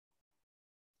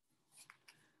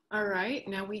All right,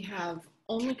 now we have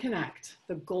Only Connect,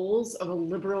 The Goals of a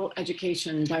Liberal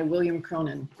Education by William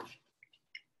Cronon.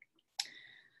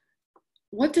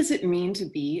 What does it mean to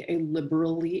be a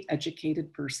liberally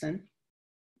educated person?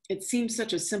 It seems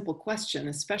such a simple question,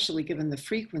 especially given the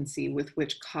frequency with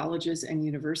which colleges and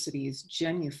universities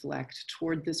genuflect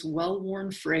toward this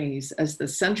well-worn phrase as the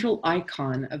central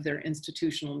icon of their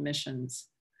institutional missions.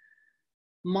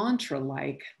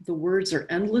 Mantra-like, the words are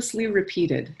endlessly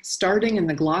repeated, starting in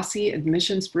the glossy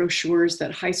admissions brochures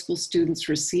that high school students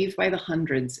receive by the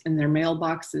hundreds in their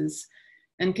mailboxes,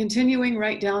 and continuing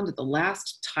right down to the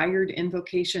last tired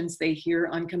invocations they hear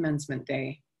on commencement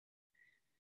day.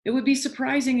 It would be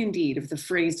surprising indeed if the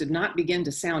phrase did not begin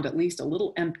to sound at least a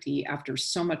little empty after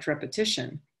so much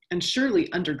repetition, and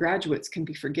surely undergraduates can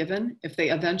be forgiven if they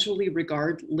eventually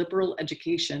regard liberal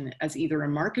education as either a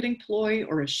marketing ploy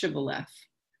or a shibboleth.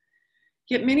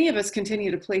 Yet many of us continue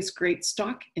to place great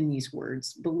stock in these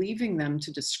words, believing them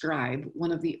to describe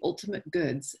one of the ultimate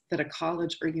goods that a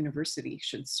college or university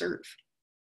should serve.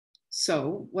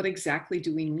 So, what exactly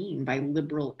do we mean by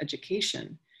liberal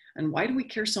education, and why do we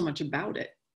care so much about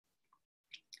it?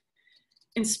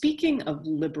 In speaking of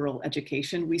liberal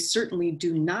education, we certainly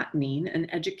do not mean an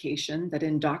education that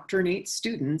indoctrinates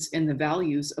students in the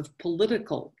values of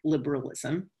political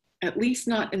liberalism, at least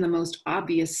not in the most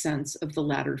obvious sense of the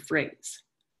latter phrase.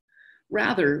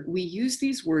 Rather, we use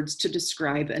these words to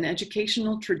describe an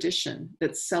educational tradition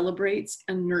that celebrates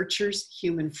and nurtures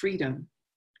human freedom.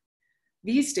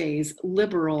 These days,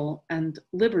 liberal and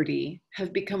liberty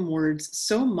have become words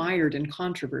so mired in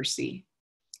controversy,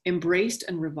 embraced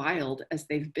and reviled as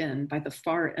they've been by the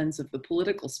far ends of the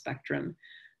political spectrum,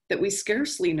 that we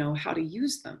scarcely know how to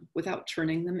use them without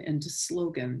turning them into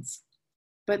slogans.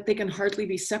 But they can hardly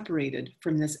be separated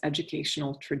from this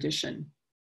educational tradition.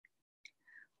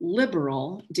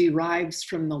 Liberal derives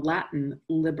from the Latin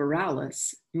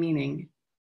liberalis, meaning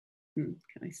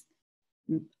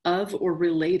of or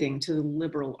relating to the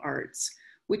liberal arts,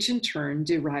 which in turn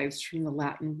derives from the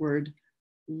Latin word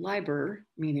liber,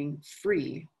 meaning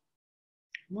free.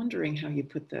 I'm wondering how you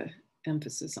put the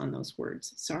emphasis on those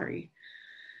words, sorry.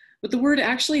 But the word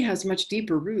actually has much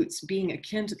deeper roots, being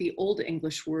akin to the Old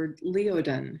English word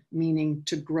leoden, meaning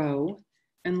to grow,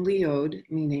 and leod,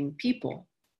 meaning people.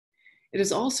 It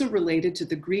is also related to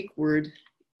the Greek word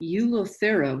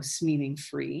eulotheros, meaning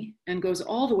free, and goes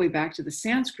all the way back to the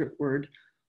Sanskrit word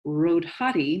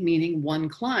rodhati, meaning one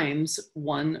climbs,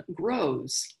 one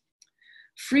grows.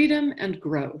 Freedom and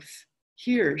growth.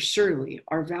 Here, surely,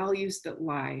 are values that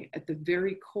lie at the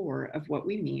very core of what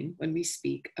we mean when we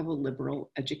speak of a liberal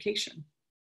education.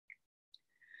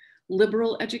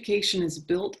 Liberal education is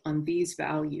built on these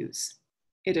values.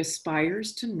 It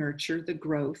aspires to nurture the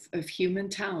growth of human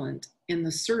talent in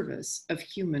the service of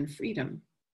human freedom.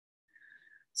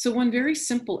 So one very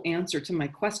simple answer to my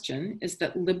question is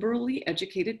that liberally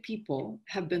educated people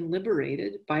have been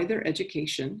liberated by their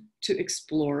education to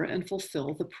explore and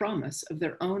fulfill the promise of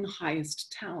their own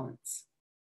highest talents.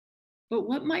 But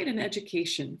what might an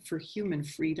education for human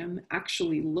freedom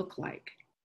actually look like?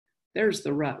 There's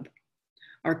the rub.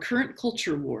 Our current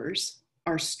culture wars,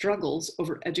 our struggles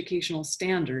over educational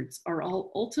standards are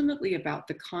all ultimately about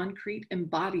the concrete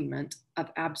embodiment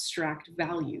of abstract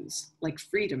values like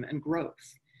freedom and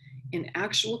growth in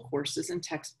actual courses and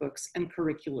textbooks and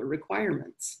curricular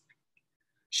requirements.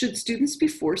 Should students be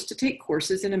forced to take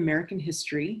courses in American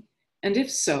history? And if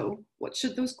so, what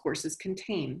should those courses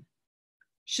contain?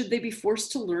 Should they be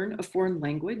forced to learn a foreign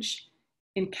language,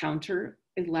 encounter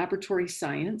a laboratory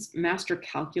science, master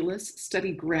calculus,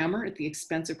 study grammar at the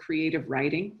expense of creative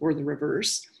writing, or the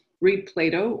reverse, read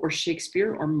Plato or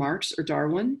Shakespeare or Marx or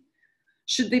Darwin?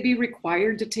 Should they be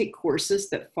required to take courses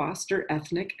that foster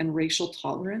ethnic and racial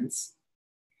tolerance?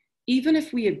 Even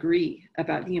if we agree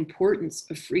about the importance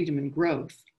of freedom and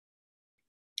growth,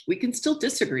 we can still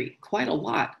disagree quite a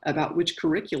lot about which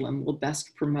curriculum will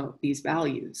best promote these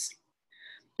values.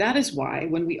 That is why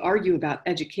when we argue about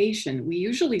education, we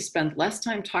usually spend less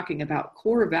time talking about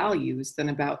core values than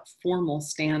about formal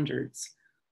standards.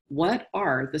 What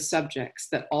are the subjects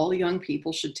that all young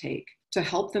people should take to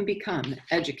help them become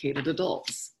educated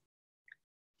adults?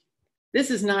 This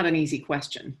is not an easy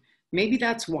question. Maybe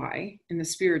that's why, in the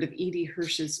spirit of E.D.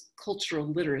 Hirsch's cultural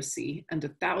literacy and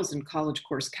 1,000 college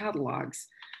course catalogs,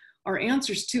 our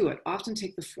answers to it often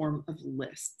take the form of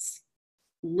lists.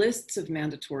 Lists of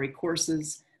mandatory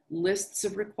courses, lists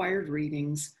of required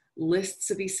readings,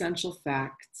 lists of essential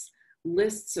facts,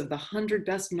 lists of the 100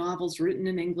 best novels written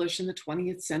in English in the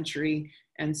 20th century,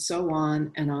 and so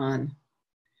on and on.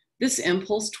 This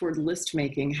impulse toward list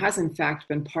making has in fact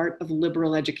been part of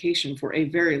liberal education for a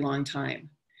very long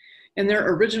time. In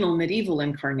their original medieval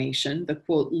incarnation, the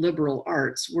quote, liberal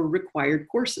arts were required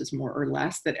courses, more or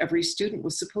less, that every student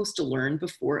was supposed to learn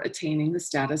before attaining the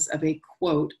status of a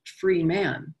quote, free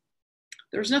man.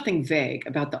 There's nothing vague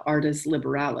about the artes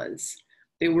liberales.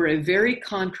 They were a very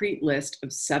concrete list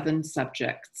of 7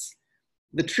 subjects.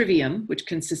 The trivium, which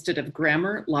consisted of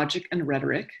grammar, logic, and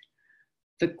rhetoric.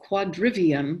 The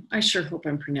quadrivium, I sure hope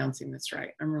I'm pronouncing this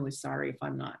right. I'm really sorry if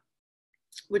I'm not.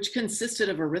 Which consisted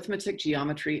of arithmetic,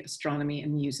 geometry, astronomy,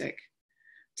 and music.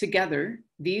 Together,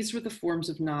 these were the forms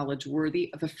of knowledge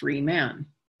worthy of a free man.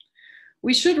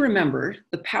 We should remember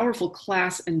the powerful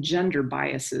class and gender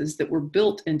biases that were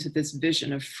built into this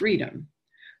vision of freedom.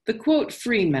 The quote,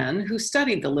 free men who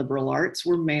studied the liberal arts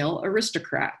were male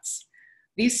aristocrats.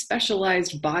 These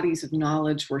specialized bodies of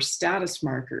knowledge were status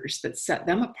markers that set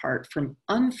them apart from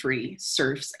unfree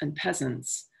serfs and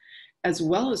peasants, as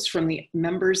well as from the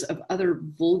members of other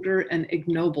vulgar and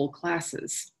ignoble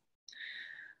classes.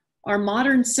 Our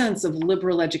modern sense of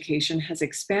liberal education has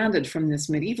expanded from this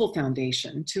medieval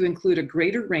foundation to include a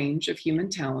greater range of human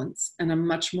talents and a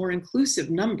much more inclusive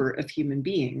number of human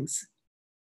beings,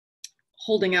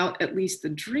 holding out at least the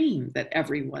dream that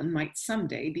everyone might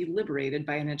someday be liberated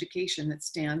by an education that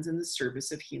stands in the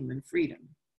service of human freedom.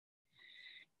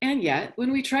 And yet,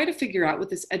 when we try to figure out what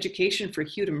this education for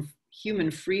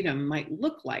human freedom might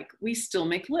look like, we still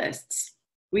make lists.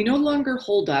 We no longer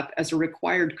hold up as a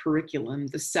required curriculum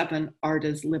the 7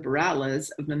 artes liberales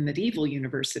of the medieval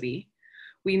university.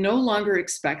 We no longer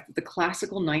expect that the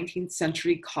classical 19th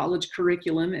century college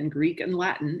curriculum in Greek and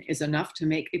Latin is enough to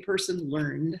make a person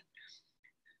learned,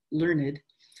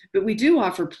 but we do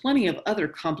offer plenty of other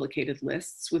complicated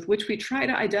lists with which we try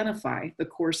to identify the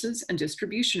courses and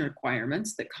distribution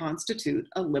requirements that constitute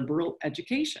a liberal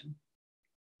education.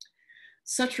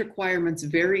 Such requirements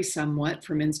vary somewhat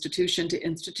from institution to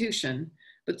institution,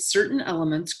 but certain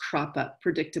elements crop up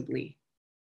predictably.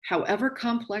 However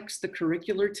complex the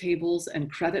curricular tables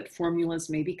and credit formulas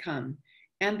may become,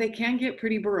 and they can get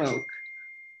pretty baroque.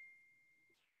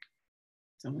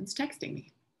 Someone's texting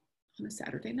me on a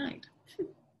Saturday night.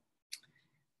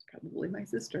 It's probably my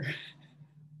sister.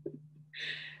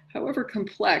 However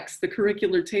complex the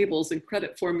curricular tables and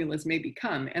credit formulas may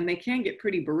become, and they can get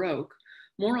pretty baroque,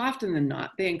 more often than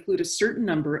not, they include a certain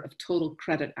number of total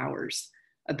credit hours,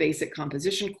 a basic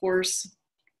composition course,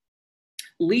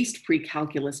 least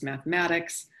pre-calculus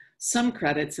mathematics, some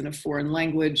credits in a foreign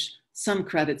language, some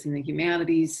credits in the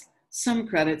humanities, some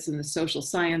credits in the social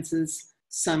sciences,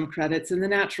 some credits in the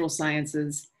natural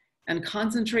sciences, and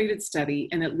concentrated study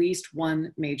in at least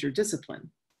one major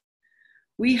discipline.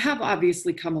 We have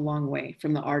obviously come a long way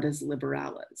from the artes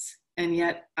liberales, and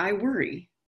yet I worry.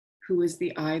 Who is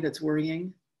the I that's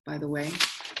worrying, by the way?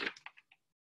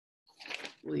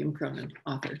 William Cronon,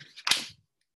 author.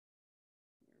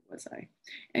 Where was I?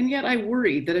 And yet I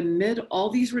worry that amid all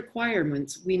these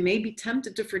requirements, we may be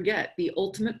tempted to forget the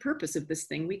ultimate purpose of this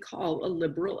thing we call a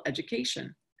liberal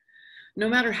education. No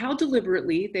matter how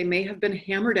deliberately they may have been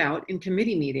hammered out in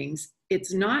committee meetings,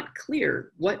 it's not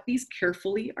clear what these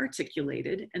carefully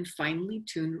articulated and finely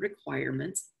tuned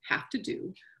requirements have to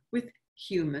do with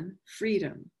human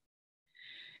freedom.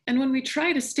 And when we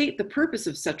try to state the purpose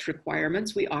of such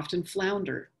requirements, we often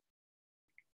flounder.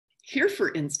 Here,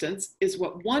 for instance, is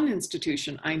what one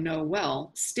institution I know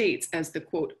well states as the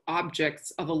quote,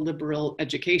 objects of a liberal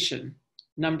education.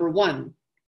 Number 1,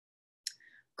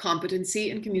 competency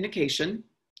in communication.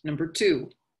 Number 2,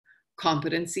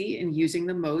 competency in using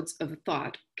the modes of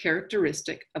thought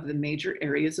characteristic of the major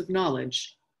areas of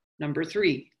knowledge. Number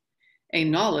 3, a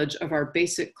knowledge of our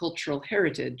basic cultural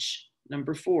heritage.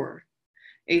 Number 4,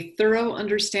 a thorough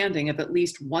understanding of at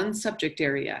least one subject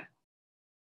area.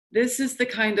 This is the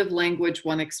kind of language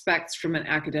one expects from an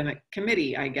academic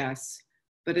committee, I guess,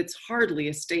 but it's hardly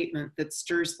a statement that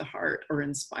stirs the heart or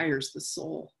inspires the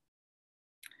soul.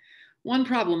 One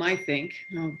problem, I think,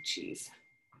 oh geez,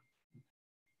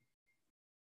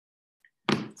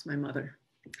 it's my mother.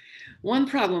 One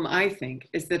problem, I think,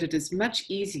 is that it is much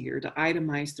easier to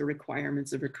itemize the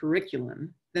requirements of a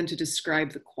curriculum than to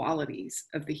describe the qualities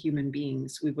of the human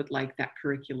beings we would like that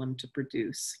curriculum to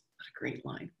produce. What a great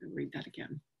line. I'll read that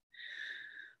again.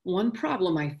 One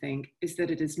problem, I think, is that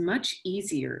it is much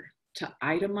easier to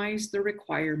itemize the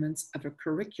requirements of a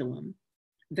curriculum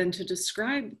than to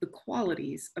describe the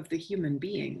qualities of the human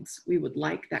beings we would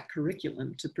like that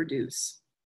curriculum to produce.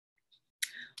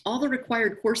 All the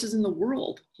required courses in the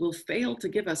world will fail to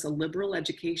give us a liberal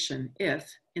education if,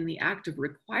 in the act of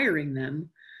requiring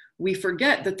them, we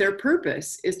forget that their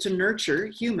purpose is to nurture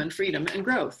human freedom and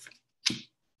growth.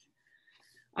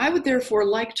 I would therefore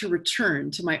like to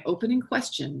return to my opening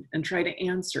question and try to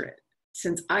answer it.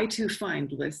 since I too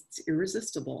find lists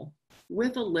irresistible,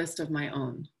 with a list of my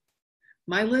own.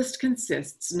 My list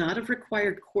consists not of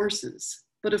required courses,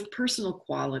 but of personal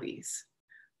qualities.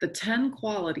 The 10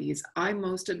 qualities I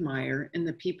most admire in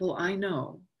the people I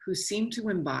know who seem to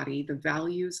embody the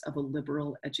values of a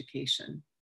liberal education.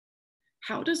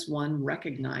 How does one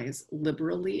recognize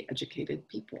liberally educated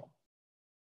people?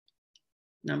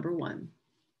 Number 1,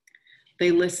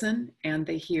 they listen and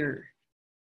they hear.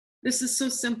 This is so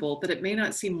simple that it may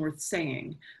not seem worth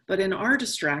saying, but in our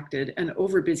distracted and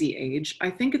overbusy age,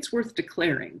 I think it's worth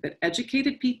declaring that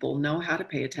educated people know how to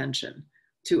pay attention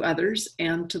to others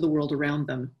and to the world around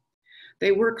them.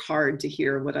 They work hard to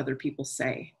hear what other people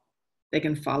say. They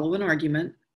can follow an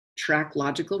argument, track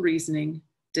logical reasoning,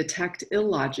 detect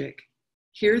illogic,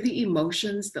 hear the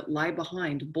emotions that lie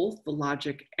behind both the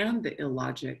logic and the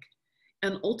illogic,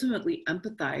 and ultimately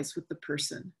empathize with the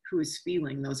person who is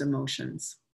feeling those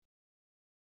emotions.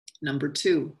 Number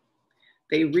 2,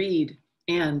 they read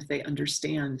and they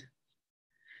understand.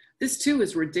 This too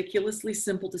is ridiculously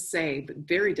simple to say, but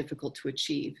very difficult to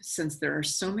achieve, since there are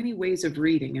so many ways of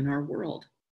reading in our world.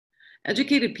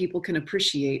 Educated people can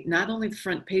appreciate not only the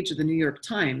front page of the New York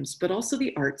Times, but also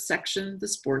the arts section, the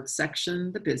sports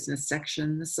section, the business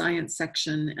section, the science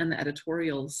section, and the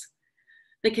editorials.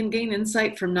 They can gain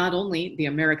insight from not only the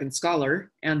American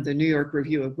Scholar and the New York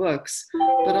Review of Books,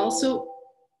 but also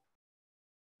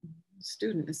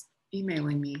student is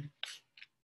emailing me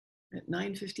at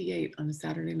 9:58 on a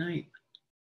Saturday night.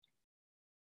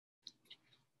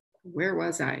 Where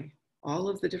was I? All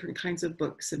of the different kinds of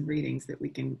books and readings that we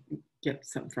can get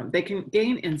some from. They can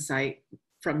gain insight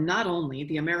from not only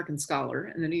the American Scholar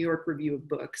and the New York Review of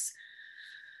Books,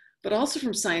 but also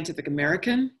from Scientific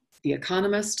American, The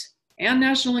Economist, and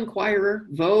National Enquirer,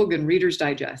 Vogue, and Reader's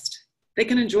Digest. They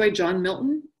can enjoy John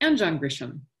Milton and John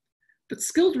Grisham. But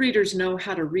skilled readers know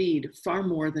how to read far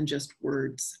more than just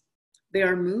words. They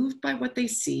are moved by what they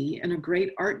see in a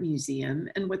great art museum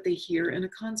and what they hear in a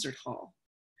concert hall.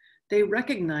 They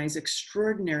recognize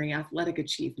extraordinary athletic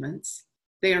achievements.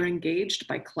 They are engaged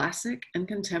by classic and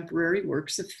contemporary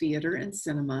works of theater and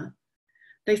cinema.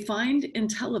 They find in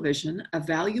television a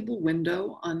valuable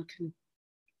window on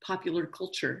popular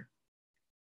culture.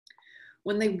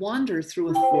 When they wander through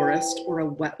a forest or a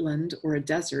wetland or a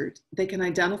desert, they can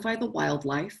identify the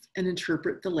wildlife and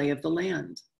interpret the lay of the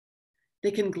land. They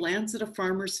can glance at a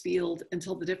farmer's field and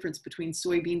tell the difference between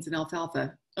soybeans and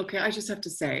alfalfa. Okay, I just have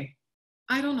to say,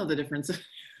 I don't know the difference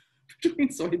between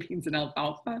soybeans and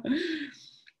alfalfa.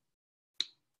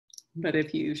 But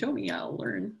if you show me, I'll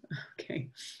learn. Okay.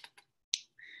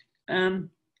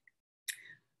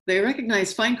 They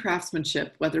recognize fine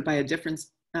craftsmanship, whether by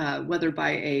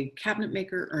a cabinet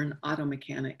maker or an auto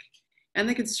mechanic, and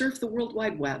they can surf the World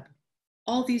Wide Web.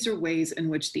 All these are ways in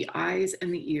which the eyes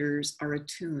and the ears are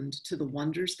attuned to the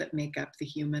wonders that make up the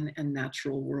human and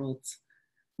natural worlds.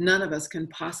 None of us can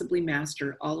possibly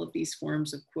master all of these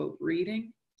forms of, quote,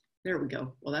 reading. There we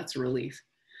go. Well, that's a relief.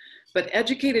 But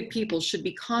educated people should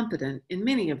be competent in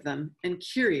many of them and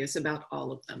curious about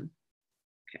all of them.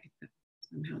 Okay,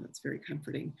 somehow that's very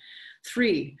comforting.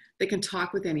 3, they can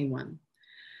talk with anyone.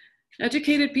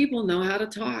 Educated people know how to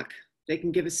talk. They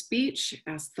can give a speech,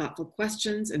 ask thoughtful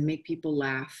questions, and make people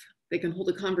laugh. They can hold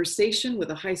a conversation with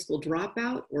a high school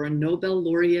dropout or a Nobel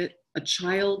laureate, a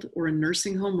child or a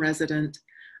nursing home resident,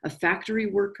 a factory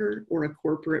worker or a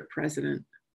corporate president.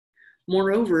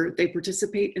 Moreover, they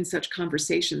participate in such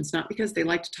conversations not because they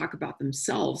like to talk about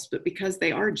themselves, but because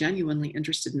they are genuinely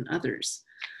interested in others.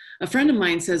 A friend of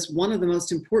mine says one of the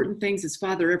most important things his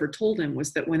father ever told him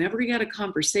was that whenever he had a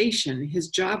conversation, his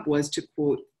job was to,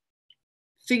 quote,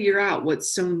 figure out what's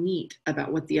so neat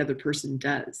about what the other person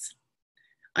does.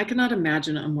 I cannot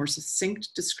imagine a more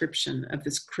succinct description of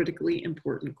this critically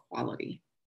important quality.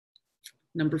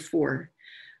 Number 4,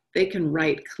 they can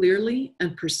write clearly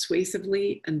and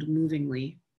persuasively and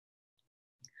movingly.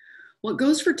 What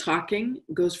goes for talking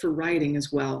goes for writing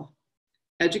as well.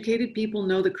 Educated people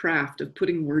know the craft of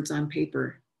putting words on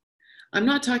paper. I'm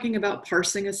not talking about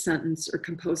parsing a sentence or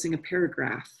composing a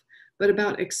paragraph, but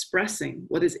about expressing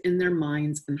what is in their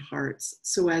minds and hearts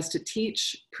so as to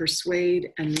teach, persuade,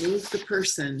 and move the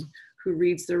person who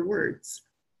reads their words.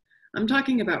 I'm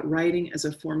talking about writing as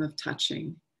a form of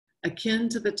touching, akin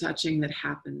to the touching that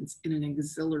happens in an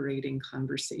exhilarating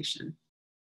conversation.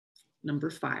 Number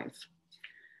 5,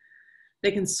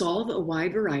 they can solve a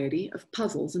wide variety of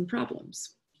puzzles and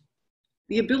problems.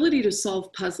 The ability to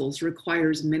solve puzzles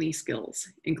requires many skills,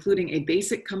 including a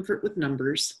basic comfort with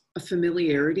numbers, a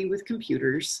familiarity with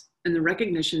computers, and the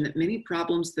recognition that many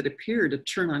problems that appear to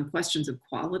turn on questions of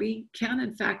quality can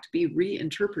in fact be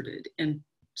reinterpreted in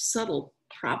subtle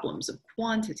problems of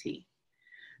quantity.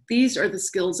 These are the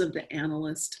skills of the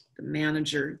analyst, the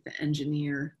manager, the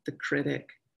engineer, the critic,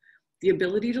 the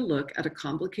ability to look at a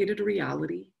complicated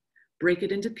reality, break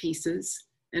it into pieces,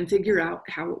 and figure out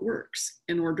how it works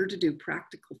in order to do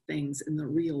practical things in the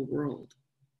real world.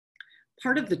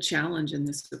 Part of the challenge in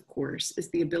this, of course, is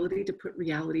the ability to put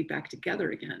reality back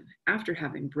together again after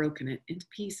having broken it into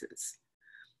pieces.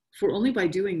 For only by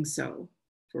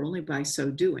so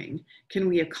doing, can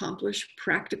we accomplish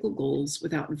practical goals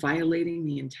without violating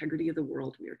the integrity of the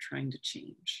world we are trying to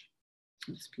change.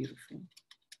 It's beautiful.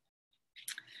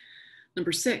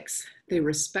 Number 6, they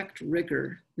respect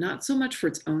rigor, not so much for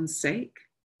its own sake,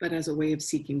 but as a way of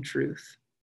seeking truth.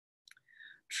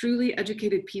 Truly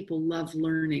educated people love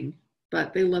learning,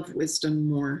 but they love wisdom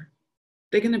more.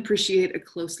 They can appreciate a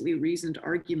closely reasoned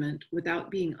argument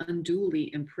without being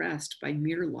unduly impressed by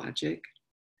mere logic.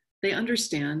 They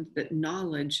understand that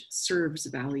knowledge serves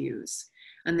values,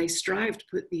 and they strive to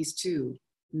put these two,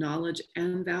 knowledge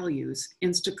and values,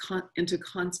 into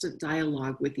constant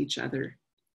dialogue with each other.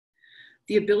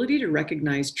 The ability to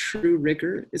recognize true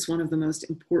rigor is one of the most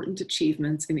important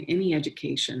achievements in any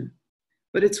education,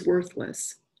 but it's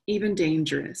worthless, even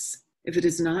dangerous, if it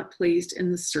is not placed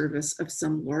in the service of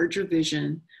some larger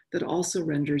vision that also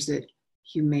renders it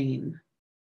humane.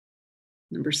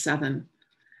 Number 7,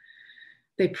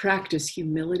 they practice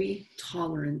humility,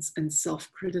 tolerance, and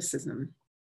self-criticism.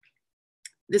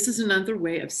 This is another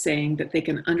way of saying that they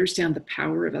can understand the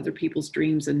power of other people's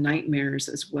dreams and nightmares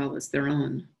as well as their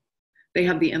own. They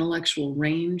have the intellectual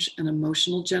range and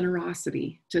emotional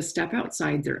generosity to step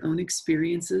outside their own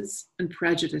experiences and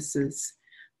prejudices,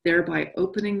 thereby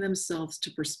opening themselves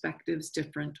to perspectives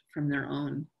different from their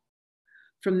own.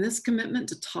 From this commitment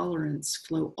to tolerance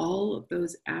flow all of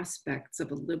those aspects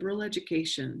of a liberal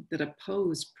education that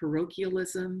oppose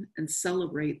parochialism and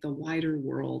celebrate the wider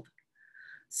world.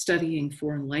 Studying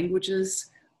foreign languages,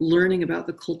 learning about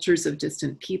the cultures of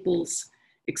distant peoples,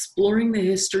 exploring the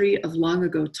history of long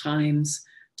ago times,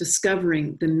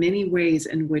 discovering the many ways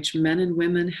in which men and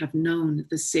women have known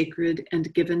the sacred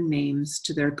and given names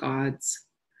to their gods.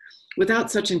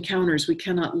 Without such encounters, we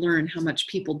cannot learn how much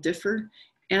people differ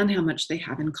and how much they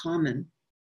have in common.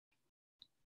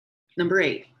 Number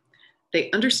 8,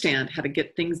 they understand how to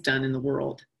get things done in the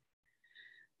world.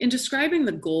 In describing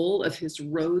the goal of his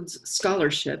Rhodes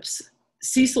scholarships,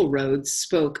 Cecil Rhodes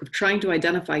spoke of trying to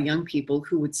identify young people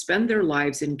who would spend their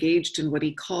lives engaged in what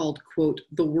he called, quote,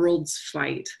 the world's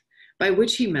fight, by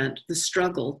which he meant the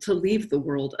struggle to leave the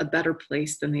world a better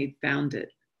place than they'd found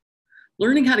it.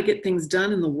 Learning how to get things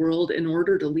done in the world in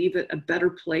order to leave it a better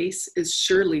place is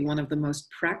surely one of the most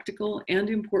practical and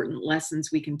important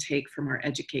lessons we can take from our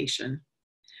education.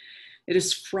 It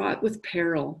is fraught with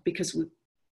peril because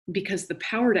the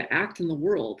power to act in the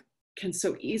world can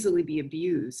so easily be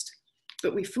abused.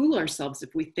 But we fool ourselves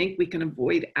if we think we can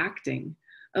avoid acting,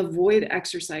 avoid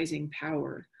exercising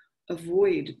power,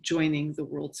 avoid joining the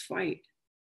world's fight.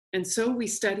 And so we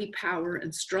study power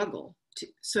and struggle.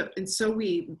 So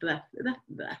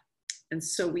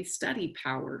we study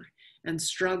power and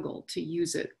struggle to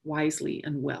use it wisely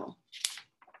and well.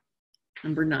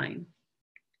 Number 9,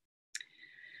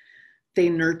 they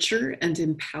nurture and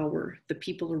empower the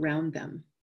people around them.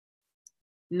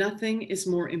 Nothing is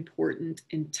more important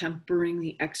in tempering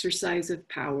the exercise of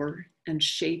power and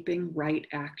shaping right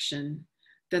action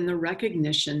than the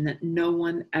recognition that no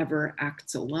one ever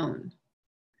acts alone.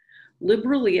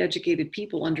 Liberally educated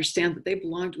people understand that they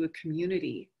belong to a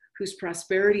community whose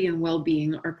prosperity and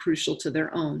well-being are crucial to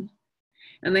their own,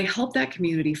 and they help that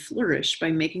community flourish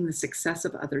by making the success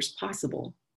of others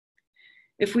possible.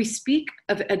 If we speak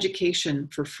of education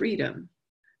for freedom,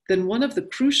 then one of the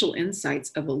crucial insights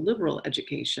of a liberal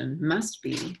education must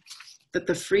be that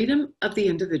the freedom of the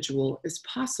individual is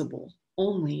possible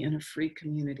only in a free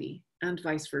community, and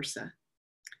vice versa.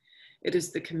 It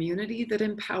is the community that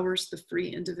empowers the free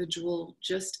individual,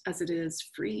 just as it is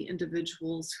free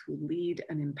individuals who lead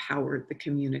and empower the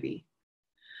community.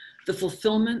 The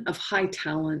fulfillment of high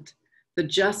talent, the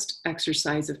just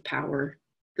exercise of power,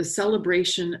 the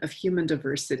celebration of human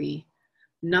diversity,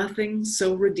 nothing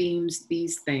so redeems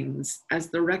these things as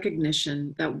the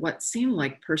recognition that what seem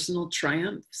like personal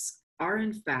triumphs are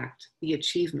in fact the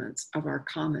achievements of our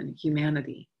common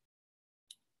humanity.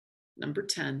 Number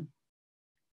 10,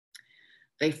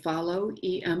 they follow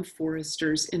E.M.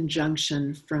 Forrester's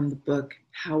injunction from the book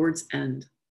Howard's End,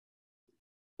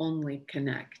 only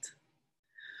connect.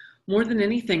 More than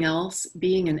anything else,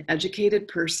 being an educated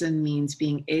person means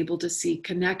being able to see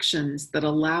connections that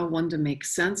allow one to make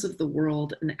sense of the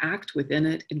world and act within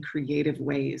it in creative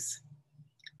ways.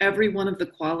 Every one of the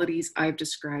qualities I've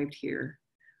described here,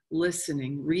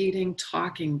 listening, reading,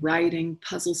 talking, writing,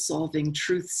 puzzle solving,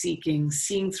 truth seeking,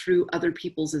 seeing through other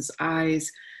people's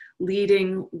eyes,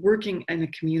 leading, working in a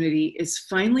community is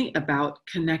finally about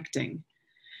connecting.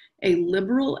 A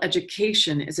liberal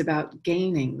education is about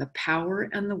gaining the power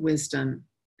and the wisdom,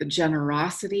 the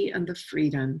generosity and the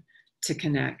freedom to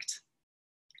connect.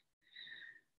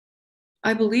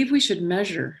 I believe we should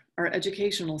measure our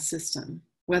educational system,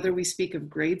 whether we speak of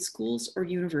grade schools or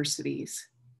universities,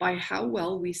 by how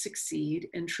well we succeed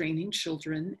in training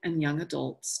children and young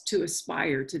adults to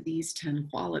aspire to these 10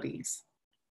 qualities.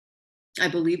 I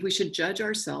believe we should judge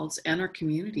ourselves and our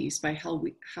communities by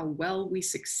how well we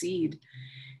succeed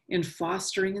in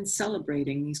fostering and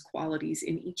celebrating these qualities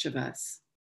in each of us.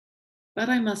 But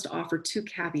I must offer 2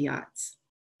 caveats.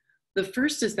 The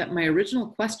first is that my original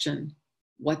question,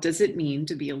 what does it mean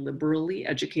to be a liberally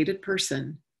educated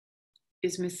person,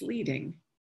 is misleading,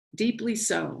 deeply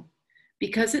so,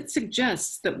 because it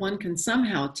suggests that one can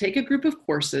somehow take a group of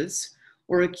courses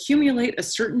or accumulate a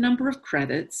certain number of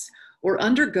credits or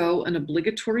undergo an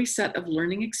obligatory set of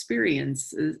learning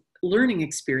experiences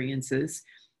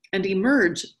and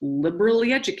emerge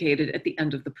liberally educated at the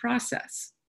end of the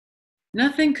process.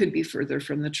 Nothing could be further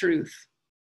from the truth.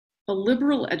 A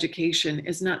liberal education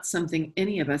is not something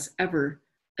any of us ever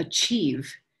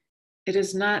achieve. It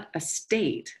is not a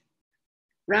state.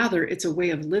 Rather, it's a way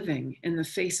of living in the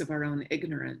face of our own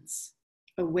ignorance,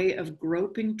 a way of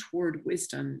groping toward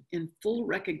wisdom in full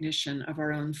recognition of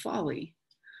our own folly,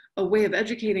 a way of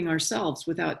educating ourselves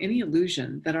without any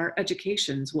illusion that our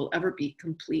educations will ever be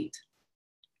complete.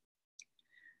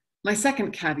 My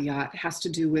second caveat has to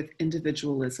do with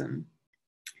individualism.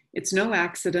 It's no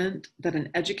accident that an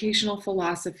educational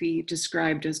philosophy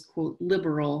described as, quote,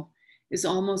 liberal is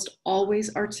almost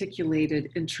always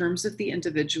articulated in terms of the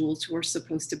individuals who are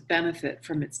supposed to benefit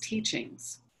from its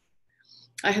teachings.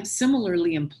 I have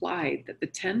similarly implied that the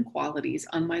 10 qualities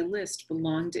on my list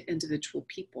belong to individual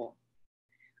people.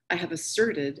 I have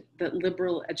asserted that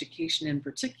liberal education in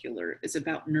particular is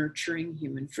about nurturing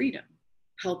human freedom,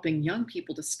 helping young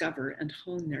people discover and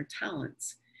hone their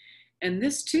talents. And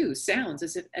this too sounds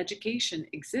as if education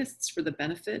exists for the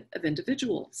benefit of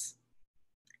individuals.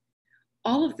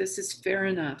 All of this is fair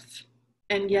enough,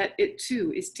 and yet it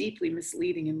too is deeply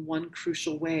misleading in one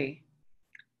crucial way.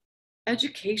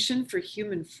 Education for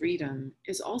human freedom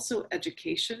is also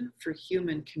education for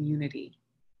human community.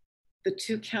 The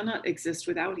two cannot exist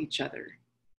without each other.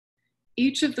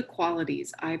 Each of the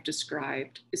qualities I've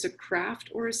described is a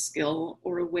craft or a skill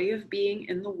or a way of being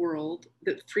in the world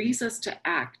that frees us to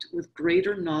act with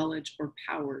greater knowledge or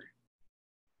power.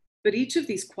 But each of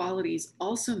these qualities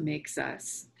also makes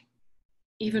us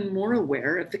even more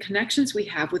aware of the connections we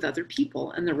have with other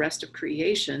people and the rest of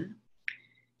creation.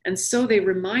 And so they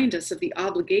remind us of the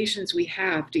obligations we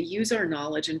have to use our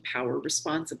knowledge and power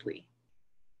responsibly.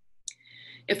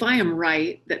 If I am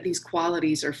right that these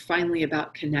qualities are finally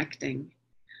about connecting,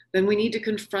 then we need to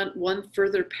confront one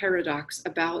further paradox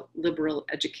about liberal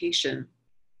education.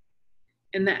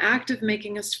 In the act of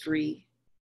making us free,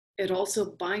 it also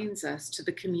binds us to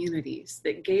the communities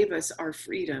that gave us our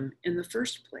freedom in the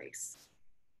first place.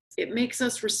 It makes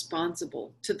us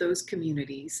responsible to those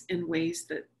communities in ways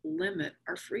that limit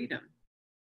our freedom.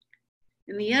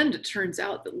 In the end, it turns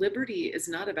out that liberty is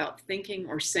not about thinking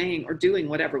or saying or doing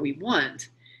whatever we want.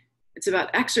 It's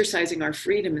about exercising our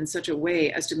freedom in such a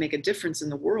way as to make a difference in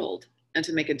the world and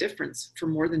to make a difference for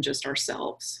more than just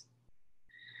ourselves.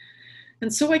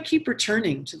 And so I keep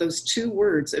returning to those 2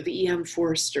 words of E.M.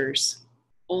 Forster's,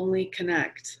 only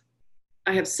connect.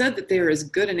 I have said that they are as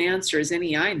good an answer as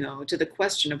any I know to the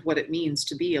question of what it means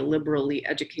to be a liberally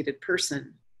educated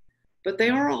person. But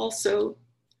they are also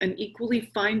an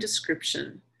equally fine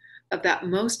description of that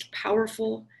most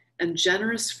powerful and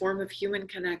generous form of human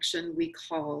connection we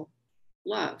call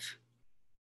love.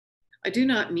 I do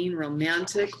not mean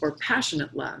romantic or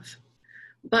passionate love,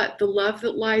 but the love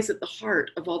that lies at the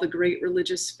heart of all the great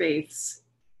religious faiths,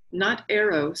 not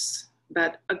eros,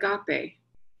 but agape.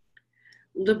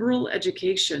 Liberal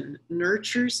education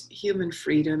nurtures human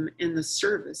freedom in the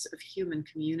service of human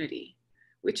community,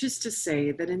 which is to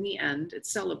say that in the end, it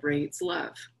celebrates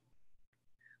love.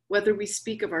 Whether we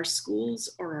speak of our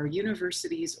schools or our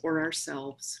universities or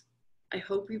ourselves, I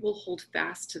hope we will hold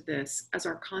fast to this as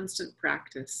our constant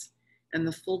practice and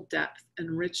the full depth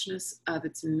and richness of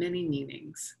its many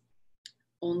meanings.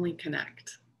 Only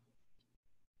connect.